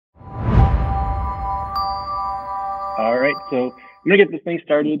All right, so I'm gonna get this thing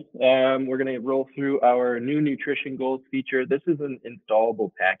started. We're gonna roll through our new nutrition goals feature. This is an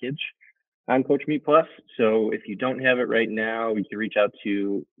installable package on CoachMePlus. So if you don't have it right now, you can reach out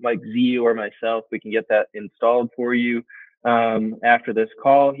to Mike Z or myself. We can get that installed for you after this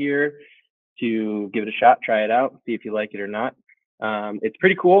call here to give it a shot, try it out, see if you like it or not. It's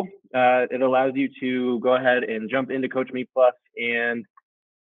pretty cool. It allows you to go ahead and jump into CoachMePlus and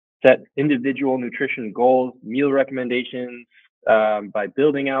set individual nutrition goals, meal recommendations by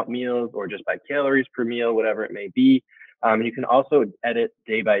building out meals or just by calories per meal, whatever it may be. And you can also edit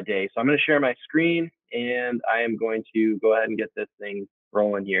day by day. So I'm going to share my screen and I am going to go ahead and get this thing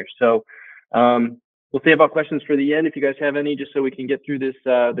rolling here. So we'll save about questions for the end if you guys have any, just so we can get through this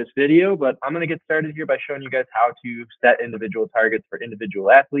video. But I'm going to get started here by showing you guys how to set individual targets for individual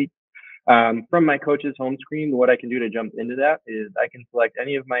athletes. From my coach's home screen, what I can do to jump into that is I can select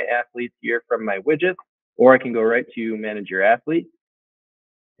any of my athletes here from my widgets, or I can go right to manage your athlete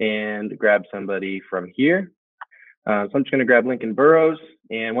and grab somebody from here. So I'm just going to grab Lincoln Burrows,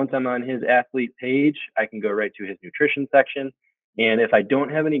 and once I'm on his athlete page, I can go right to his nutrition section. And if I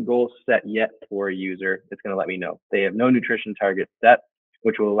don't have any goals set yet for a user, it's going to let me know. They have no nutrition targets set,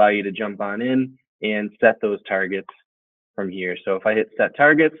 which will allow you to jump on in and set those targets from here. So if I hit set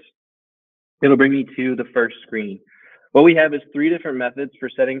targets, it'll bring me to the first screen. What we have is 3 different methods for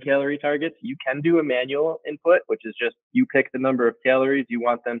setting calorie targets. You can do a manual input, which is just you pick the number of calories you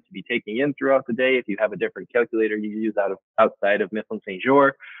want them to be taking in throughout the day. If you have a different calculator you use outside of Mifflin St.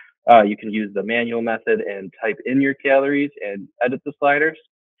 George, you can use the manual method and type in your calories and edit the sliders.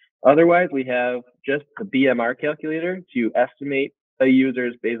 Otherwise, we have just the BMR calculator to estimate a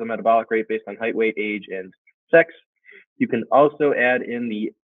user's basal metabolic rate based on height, weight, age, and sex. You can also add in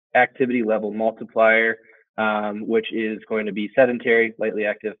the activity level multiplier, which is going to be sedentary, lightly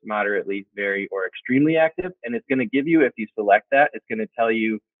active, moderately, very, or extremely active. And it's going to give you, if you select that, it's going to tell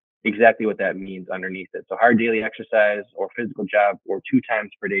you exactly what that means underneath it. So hard daily exercise or physical job or 2 times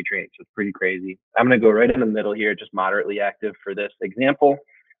per day training. So it's pretty crazy. I'm going to go right in the middle here, just moderately active for this example.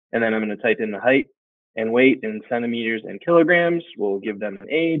 And then I'm going to type in the height and weight in centimeters and kilograms. We'll give them an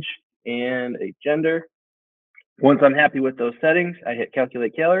age and a gender. Once I'm happy with those settings, I hit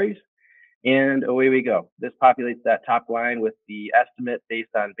calculate calories and away we go. This populates that top line with the estimate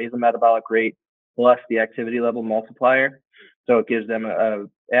based on basal metabolic rate plus the activity level multiplier. So it gives them an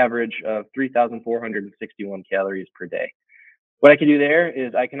average of 3,461 calories per day. What I can do there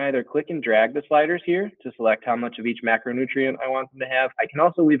is I can either click and drag the sliders here to select how much of each macronutrient I want them to have. I can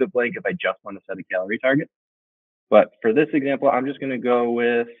also leave it blank if I just want to set a calorie target. But for this example, I'm just going to go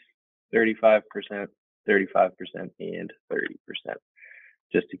with 35%, 35%, and 30%,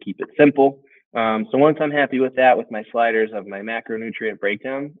 just to keep it simple. So once I'm happy with that, with my sliders of my macronutrient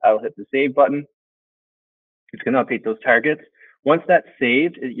breakdown, I'll hit the save button. It's going to update those targets. Once that's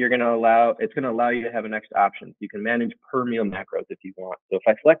saved, it's going to allow you to have an extra option. You can manage per meal macros if you want. So if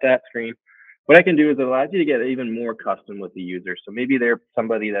I select that screen, what I can do is it allows you to get even more custom with the user. So maybe they're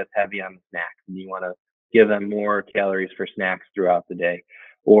somebody that's heavy on snacks and you want to give them more calories for snacks throughout the day.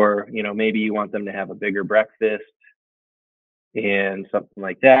 Or, maybe you want them to have a bigger breakfast and something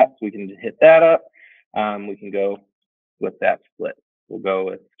like that. So we can hit that up. We can go with that split. We'll go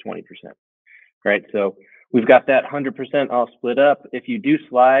with 20%, right? So we've got that 100% all split up. If you do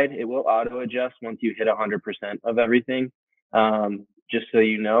slide, it will auto adjust once you hit 100% of everything. Just so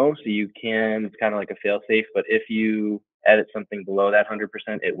you know, so you can, it's kind of like a fail safe, but if you edit something below that 100%,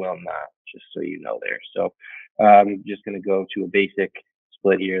 it will not, just so you know there. So I'm just going to go to a basic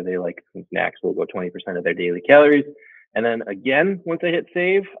split here. They like some snacks, we'll go 20% of their daily calories. And then again, once I hit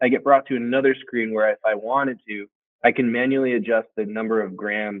save, I get brought to another screen where if I wanted to, I can manually adjust the number of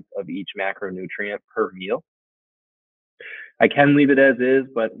grams of each macronutrient per meal. I can leave it as is,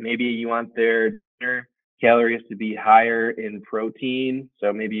 but maybe you want their dinner calories to be higher in protein.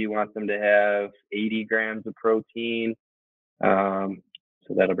 So maybe you want them to have 80 grams of protein. So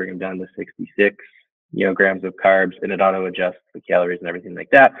that'll bring them down to 66, grams of carbs, and it auto adjusts the calories and everything like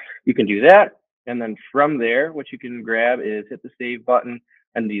that. You can do that. And then from there, what you can grab is hit the save button.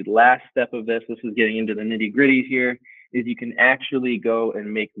 And the last step of this is getting into the nitty gritty here, is you can actually go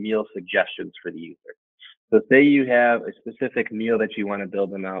and make meal suggestions for the user. So say you have a specific meal that you want to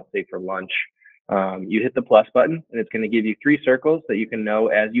build them out, say for lunch. You hit the plus button and it's going to give you 3 circles that you can know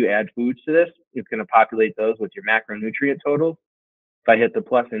as you add foods to this. It's going to populate those with your macronutrient totals. If I hit the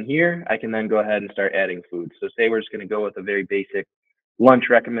plus in here, I can then go ahead and start adding food. So say we're just going to go with a very basic lunch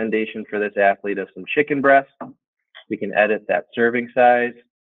recommendation for this athlete of some chicken breast. We can edit that serving size.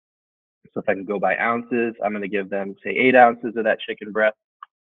 So if I can go by ounces, I'm going to give them, say, 8 ounces of that chicken breast.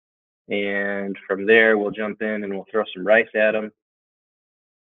 And from there, we'll jump in and we'll throw some rice at them.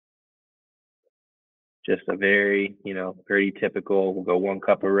 Just a very, pretty typical, we'll go 1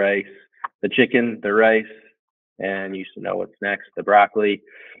 cup of rice, the chicken, the rice, and you should know what's next, the broccoli.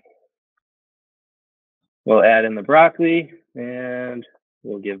 We'll add in the broccoli and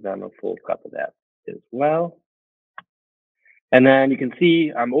we'll give them a full cup of that as well. And then you can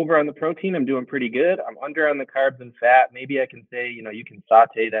see I'm over on the protein. I'm doing pretty good. I'm under on the carbs and fat. Maybe I can say, you can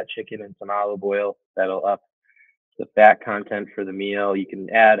saute that chicken in some olive oil. That'll up the fat content for the meal. You can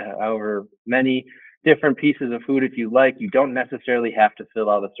add however many different pieces of food if you like. You don't necessarily have to fill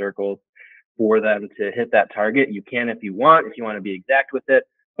all the circles for them to hit that target. You can if you want to be exact with it.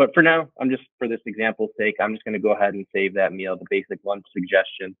 But for now, for this example's sake, I'm just going to go ahead and save that meal, the basic lunch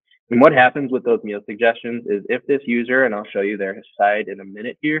suggestion. And what happens with those meal suggestions is if this user, and I'll show you their side in a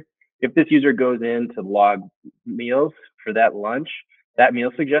minute here, if this user goes in to log meals for that lunch, that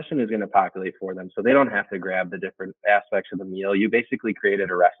meal suggestion is going to populate for them. So they don't have to grab the different aspects of the meal. You basically created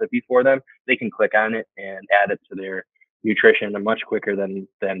a recipe for them. They can click on it and add it to their nutrition much quicker than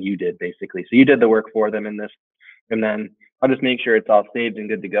you did, basically. So you did the work for them in this. And then I'll just make sure it's all saved and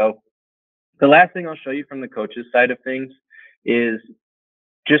good to go. The last thing I'll show you from the coach's side of things is,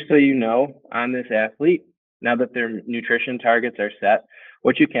 just so you know, on this athlete, now that their nutrition targets are set,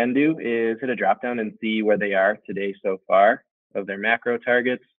 what you can do is hit a drop down and see where they are today so far of their macro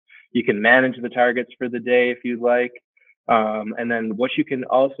targets. You can manage the targets for the day if you'd like. And then what you can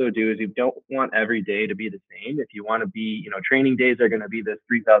also do is, you don't want every day to be the same. If you want to be, training days are going to be this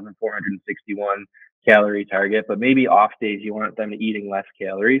 3,461 calorie target, but maybe off days you want them eating less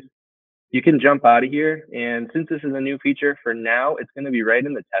calories. You can jump out of here. And since this is a new feature, for now, it's going to be right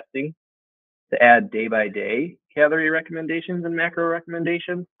in the testing to add day by day calorie recommendations and macro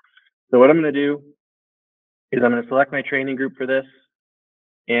recommendations. So what I'm going to do is I'm going to select my training group for this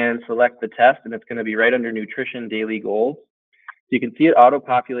and select the test, and it's going to be right under nutrition daily goals. So you can see it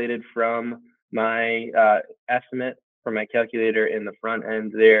auto-populated from my estimate from my calculator in the front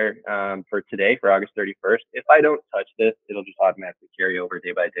end there for today, for August 31st. If I don't touch this, it'll just automatically carry over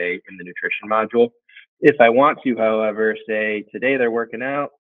day by day in the nutrition module. If I want to, however, say today they're working out,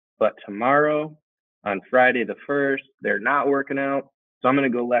 but tomorrow on Friday the 1st, they're not working out. So I'm going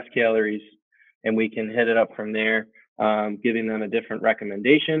to go less calories and we can hit it up from there, giving them a different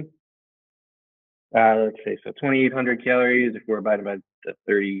recommendation. Let's say, so 2,800 calories. If we're abiding by the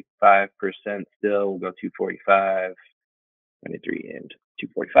 35% still, we'll go 245, 23, and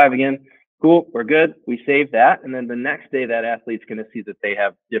 245 again. Cool, we're good. We save that. And then the next day, that athlete's going to see that they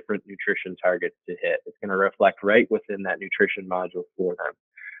have different nutrition targets to hit. It's going to reflect right within that nutrition module for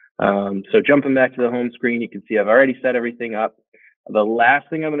them. So jumping back to the home screen, you can see I've already set everything up. The last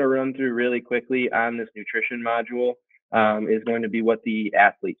thing I'm going to run through really quickly on this nutrition module is going to be what the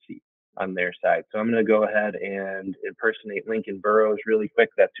athlete sees on their side. So I'm going to go ahead and impersonate Lincoln Burrows really quick.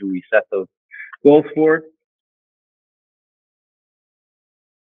 That's who we set those goals for.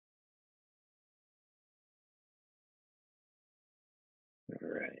 All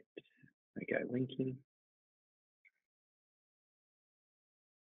right, I got Lincoln.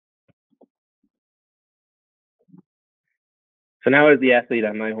 So now as the athlete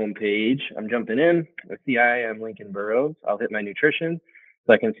on my home page, I'm jumping in. I see I am Lincoln Burrows. I'll hit my nutrition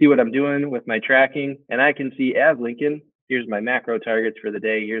so I can see what I'm doing with my tracking. And I can see, as Lincoln, here's my macro targets for the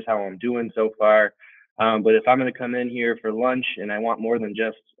day. Here's how I'm doing so far. But if I'm going to come in here for lunch and I want more than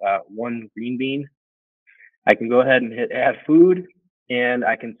just one green bean, I can go ahead and hit add food. And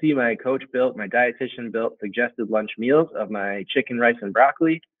I can see my coach built, my dietitian built suggested lunch meals of my chicken, rice, and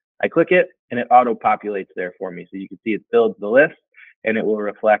broccoli. I click it and it auto populates there for me. So you can see it builds the list and it will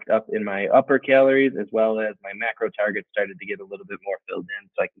reflect up in my upper calories, as well as my macro targets started to get a little bit more filled in,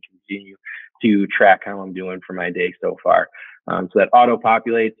 so I can continue to track how I'm doing for my day so far. So that auto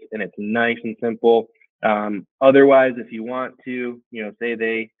populates and it's nice and simple. Otherwise, if you want to, say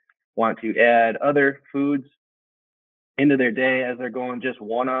they want to add other foods into their day as they're going just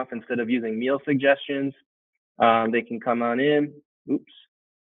one off instead of using meal suggestions, they can come on in. Oops.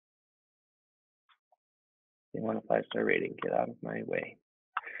 They want a 5-star rating. Get out of my way.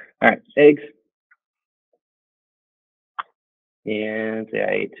 All right, eggs. And say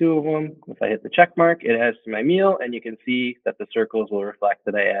I ate 2 of them. If I hit the check mark, it adds to my meal, and you can see that the circles will reflect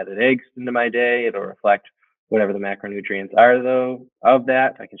that I added eggs into my day. It'll reflect whatever the macronutrients are, though, of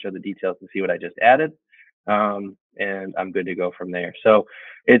that. I can show the details to see what I just added. And I'm good to go from there. So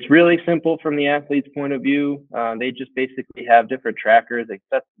it's really simple from the athlete's point of view. They just basically have different trackers. They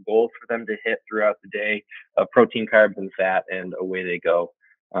set goals for them to hit throughout the day of protein, carbs, and fat, and away they go.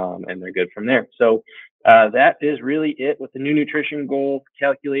 And they're good from there. So That is really it with the new nutrition goals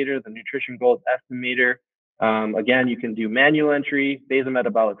calculator, the nutrition goals estimator. Again, you can do manual entry, basal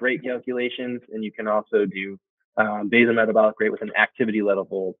metabolic rate calculations, and you can also do basal metabolic rate with an activity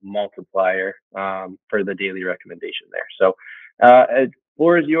level multiplier for the daily recommendation there. So,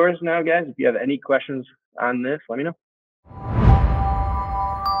 floor is yours now, guys. If you have any questions on this, let me know.